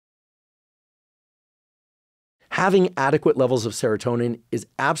having adequate levels of serotonin is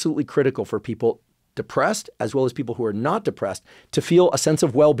absolutely critical for people depressed as well as people who are not depressed to feel a sense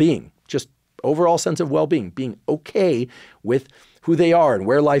of well-being, just overall sense of well-being, being okay with who they are and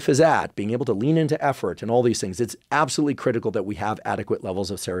where life is at, being able to lean into effort and all these things. It's absolutely critical that we have adequate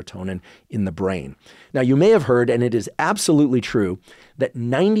levels of serotonin in the brain. Now, you may have heard, and it is absolutely true, that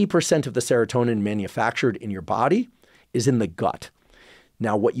 90% of the serotonin manufactured in your body is in the gut.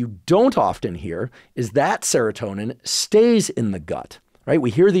 Now, what you don't often hear is that serotonin stays in the gut, right?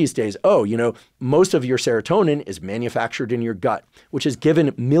 We hear these days, oh, most of your serotonin is manufactured in your gut, which has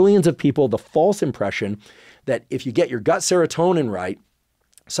given millions of people the false impression that if you get your gut serotonin right,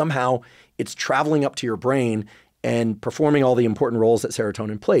 somehow it's traveling up to your brain and performing all the important roles that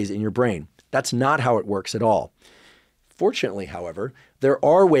serotonin plays in your brain. That's not how it works at all. Fortunately, however, there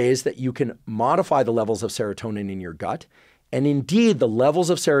are ways that you can modify the levels of serotonin in your gut. And indeed, the levels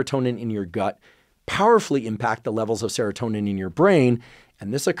of serotonin in your gut powerfully impact the levels of serotonin in your brain.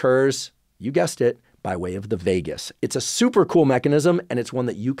 And this occurs, you guessed it, by way of the vagus. It's a super cool mechanism, and it's one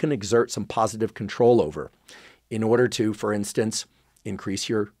that you can exert some positive control over in order to, for instance, increase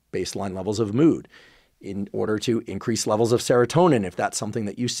your baseline levels of mood, in order to increase levels of serotonin if that's something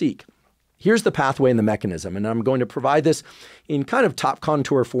that you seek. Here's the pathway and the mechanism, and I'm going to provide this in kind of top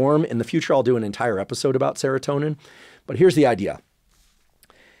contour form. In the future, I'll do an entire episode about serotonin, but here's the idea.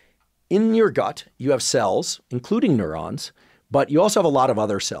 In your gut, you have cells, including neurons, but you also have a lot of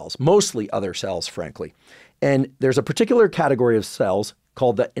other cells, mostly other cells, frankly. And there's a particular category of cells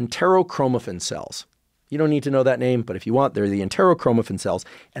called the Enterochromaffin cells. You don't need to know that name, but if you want, they're the Enterochromaffin cells,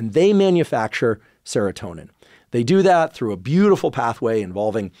 and they manufacture serotonin. They do that through a beautiful pathway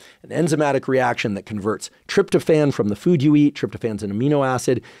involving an enzymatic reaction that converts tryptophan from the food you eat. Tryptophan's an amino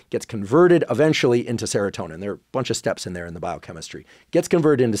acid, gets converted eventually into serotonin. There are a bunch of steps in there in the biochemistry. Gets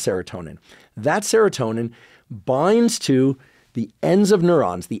converted into serotonin. That serotonin binds to the ends of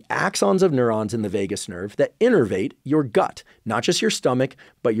neurons, the axons of neurons in the vagus nerve that innervate your gut, not just your stomach,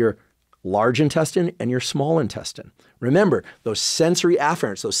 but your large intestine and your small intestine. Remember, those sensory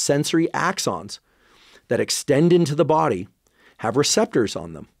afferents, those sensory axons that extend into the body have receptors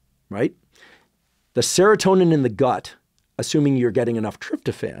on them, right? The serotonin in the gut, assuming you're getting enough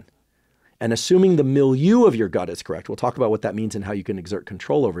tryptophan, and assuming the milieu of your gut is correct, we'll talk about what that means and how you can exert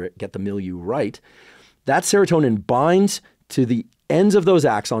control over it, get the milieu right, that serotonin binds to the ends of those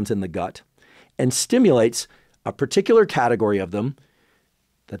axons in the gut and stimulates a particular category of them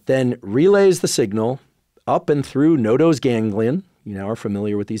that then relays the signal up and through nodose ganglion, you now are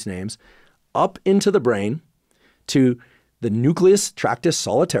familiar with these names, up into the brain to the nucleus tractus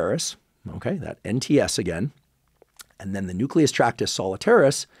solitarius, okay, that NTS again, and then the nucleus tractus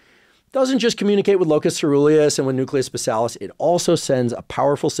solitarius doesn't just communicate with locus coeruleus and with nucleus basalis, it also sends a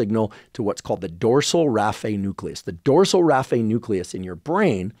powerful signal to what's called the dorsal raphe nucleus. The dorsal raphe nucleus in your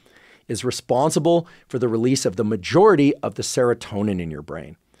brain is responsible for the release of the majority of the serotonin in your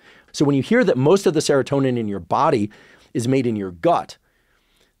brain. So when you hear that most of the serotonin in your body is made in your gut,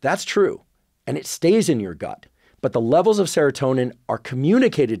 that's true, and it stays in your gut. But the levels of serotonin are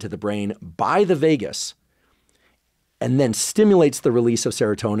communicated to the brain by the vagus and then stimulates the release of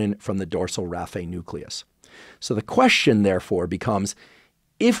serotonin from the dorsal raphe nucleus. So the question, therefore, becomes,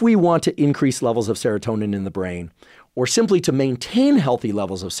 if we want to increase levels of serotonin in the brain, or simply to maintain healthy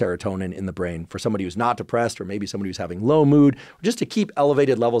levels of serotonin in the brain for somebody who's not depressed, or maybe somebody who's having low mood, or just to keep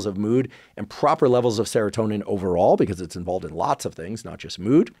elevated levels of mood and proper levels of serotonin overall, because it's involved in lots of things, not just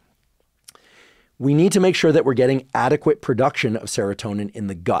mood, we need to make sure that we're getting adequate production of serotonin in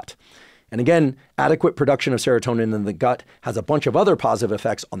the gut. And again, adequate production of serotonin in the gut has a bunch of other positive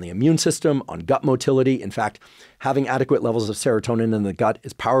effects on the immune system, on gut motility. In fact, having adequate levels of serotonin in the gut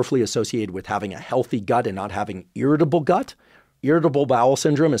is powerfully associated with having a healthy gut and not having irritable gut. Irritable bowel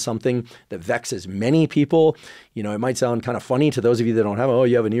syndrome is something that vexes many people. You know, it might sound kind of funny to those of you that don't have, oh,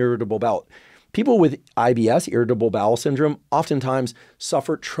 you have an irritable bowel. People with IBS, irritable bowel syndrome, oftentimes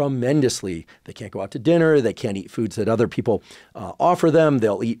suffer tremendously. They can't go out to dinner. They can't eat foods that other people offer them.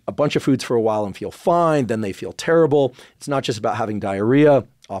 They'll eat a bunch of foods for a while and feel fine. Then they feel terrible. It's not just about having diarrhea.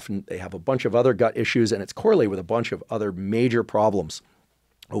 Often they have a bunch of other gut issues, and it's correlated with a bunch of other major problems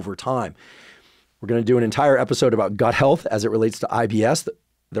over time. We're going to do an entire episode about gut health as it relates to IBS.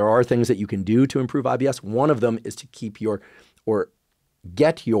 There are things that you can do to improve IBS. One of them is to keep your, or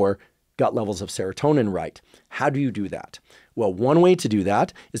get your gut levels of serotonin right. How do you do that? Well, one way to do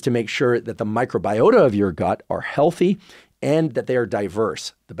that is to make sure that the microbiota of your gut are healthy and that they are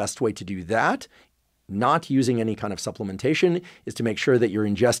diverse. The best way to do that, not using any kind of supplementation, is to make sure that you're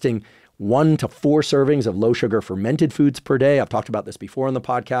ingesting 1 to 4 servings of low sugar fermented foods per day. I've talked about this before on the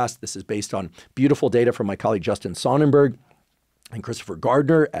podcast. This is based on beautiful data from my colleague Justin Sonnenberg and Christopher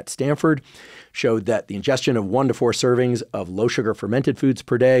Gardner at Stanford, showed that the ingestion of 1 to 4 servings of low sugar fermented foods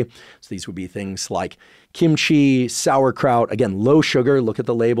per day, so these would be things like kimchi, sauerkraut, again, low sugar, look at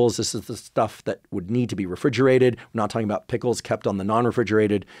the labels. This is the stuff that would need to be refrigerated. We're not talking about pickles kept on the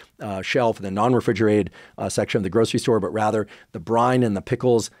non-refrigerated shelf in the non-refrigerated section of the grocery store, but rather the brine and the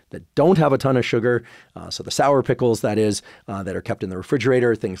pickles that don't have a ton of sugar. So the sour pickles, that is, that are kept in the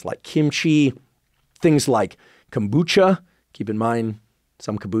refrigerator, things like kimchi, things like kombucha. Keep in mind,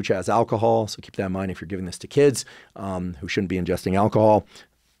 some kombucha has alcohol, so keep that in mind if you're giving this to kids who shouldn't be ingesting alcohol.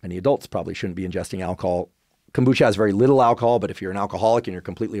 Many adults probably shouldn't be ingesting alcohol. Kombucha has very little alcohol, but if you're an alcoholic and you're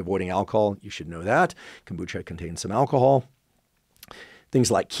completely avoiding alcohol, you should know that. Kombucha contains some alcohol. Things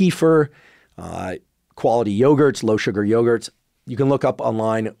like kefir, quality yogurts, low sugar yogurts. You can look up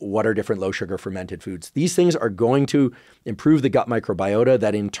online what are different low sugar fermented foods. These things are going to improve the gut microbiota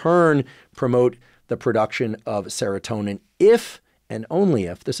that in turn promote the production of serotonin if and only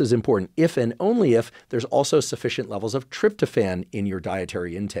if, this is important, if and only if there's also sufficient levels of tryptophan in your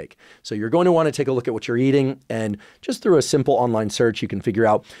dietary intake. So you're going to want to take a look at what you're eating, and just through a simple online search, you can figure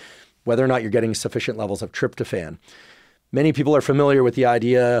out whether or not you're getting sufficient levels of tryptophan. Many people are familiar with the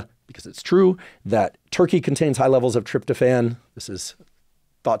idea, because it's true, that turkey contains high levels of tryptophan. This is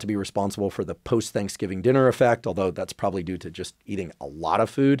thought to be responsible for the post-Thanksgiving dinner effect, although that's probably due to just eating a lot of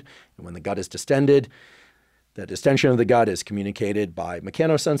food. And when the gut is distended, the distension of the gut is communicated by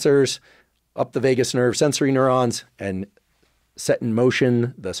mechanosensors up the vagus nerve sensory neurons and set in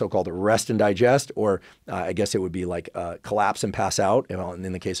motion the so-called rest and digest, or I guess it would be like collapse and pass out.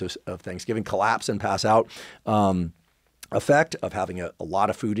 In the case of Thanksgiving, collapse and pass out effect of having a lot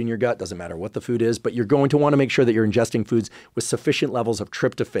of food in your gut. Doesn't matter what the food is, but you're going to want to make sure that you're ingesting foods with sufficient levels of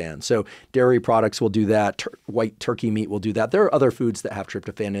tryptophan. So dairy products will do that. White turkey meat will do that. There are other foods that have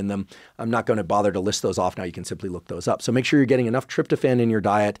tryptophan in them. I'm not going to bother to list those off now. You can simply look those up. So make sure you're getting enough tryptophan in your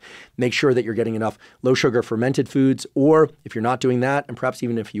diet. Make sure that you're getting enough low sugar fermented foods, or if you're not doing that, and perhaps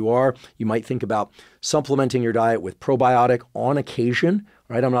even if you are, you might think about supplementing your diet with probiotic on occasion.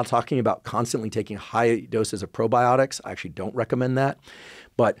 Right? I'm not talking about constantly taking high doses of probiotics. I actually don't recommend that.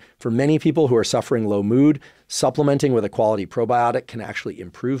 But for many people who are suffering low mood, supplementing with a quality probiotic can actually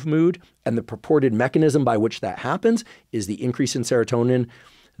improve mood. And the purported mechanism by which that happens is the increase in serotonin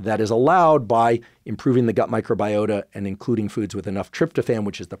that is allowed by improving the gut microbiota and including foods with enough tryptophan,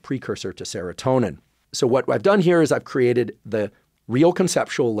 which is the precursor to serotonin. So what I've done here is I've created the real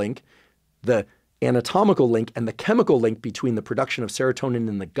conceptual link, the anatomical link, and the chemical link between the production of serotonin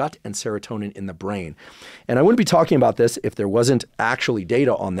in the gut and serotonin in the brain. And I wouldn't be talking about this if there wasn't actually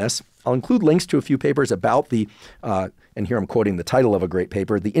data on this. I'll include links to a few papers about the, and here I'm quoting the title of a great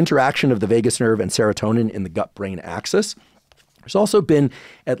paper, The Interaction of the Vagus Nerve and Serotonin in the Gut-Brain Axis. There's also been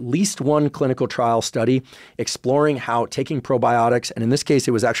at least one clinical trial study exploring how taking probiotics, and in this case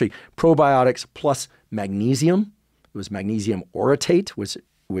it was actually probiotics plus magnesium. It was magnesium orotate, which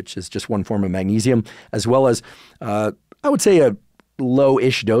is just one form of magnesium, as well as, I would say, a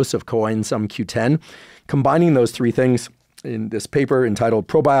low-ish dose of coenzyme Q10. Combining those three things in this paper entitled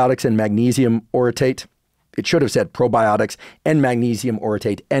Probiotics and Magnesium Orotate. It should have said probiotics and magnesium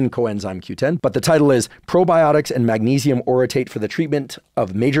orotate and coenzyme Q10, but the title is Probiotics and Magnesium Orotate for the Treatment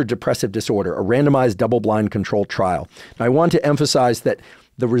of Major Depressive Disorder, a randomized double-blind controlled trial. Now, I want to emphasize that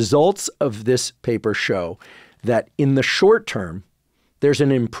the results of this paper show that in the short term, there's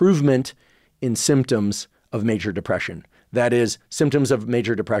an improvement in symptoms of major depression. That is, symptoms of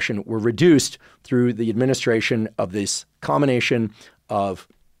major depression were reduced through the administration of this combination of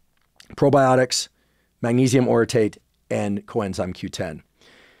probiotics, magnesium orotate, and coenzyme Q10.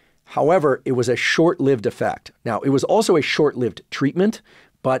 However, it was a short-lived effect. Now, it was also a short-lived treatment,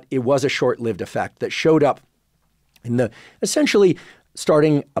 but it was a short-lived effect that showed up in the essentially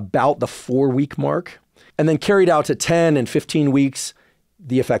starting about the 4-week mark and then carried out to 10 and 15 weeks.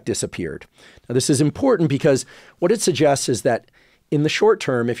 The effect disappeared. Now, this is important because what it suggests is that in the short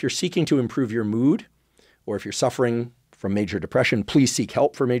term, if you're seeking to improve your mood, or if you're suffering from major depression, please seek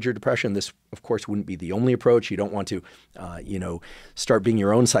help for major depression. This, of course, wouldn't be the only approach. You don't want to, start being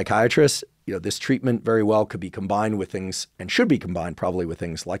your own psychiatrist. This treatment very well could be combined with things, and should be combined probably with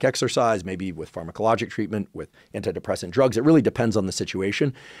things like exercise, maybe with pharmacologic treatment, with antidepressant drugs. It really depends on the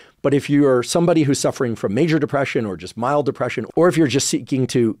situation. But if you're somebody who's suffering from major depression or just mild depression, or if you're just seeking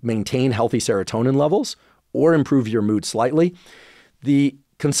to maintain healthy serotonin levels or improve your mood slightly, the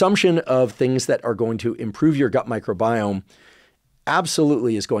consumption of things that are going to improve your gut microbiome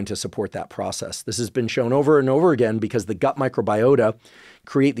absolutely is going to support that process. This has been shown over and over again because the gut microbiota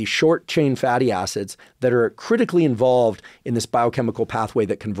create these short-chain fatty acids that are critically involved in this biochemical pathway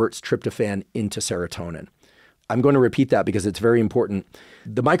that converts tryptophan into serotonin. I'm going to repeat that because it's very important.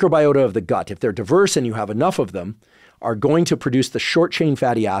 The microbiota of the gut, if they're diverse and you have enough of them, are going to produce the short-chain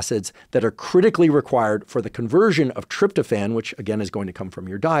fatty acids that are critically required for the conversion of tryptophan, which again is going to come from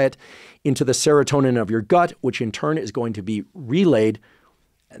your diet, into the serotonin of your gut, which in turn is going to be relayed.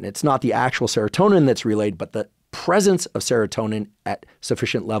 And it's not the actual serotonin that's relayed, but the presence of serotonin at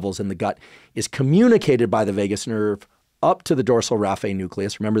sufficient levels in the gut is communicated by the vagus nerve up to the dorsal raphe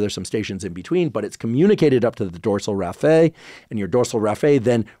nucleus. Remember, there's some stations in between, but it's communicated up to the dorsal raphe, and your dorsal raphe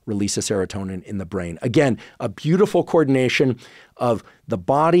then releases serotonin in the brain. Again, a beautiful coordination of the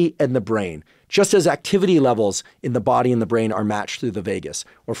body and the brain. Just as activity levels in the body and the brain are matched through the vagus,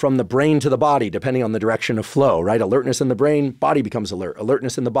 or from the brain to the body, depending on the direction of flow, right? Alertness in the brain, body becomes alert.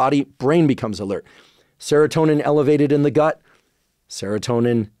 Alertness in the body, brain becomes alert. Serotonin elevated in the gut,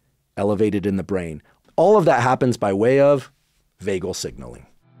 serotonin elevated in the brain. All of that happens by way of vagal signaling.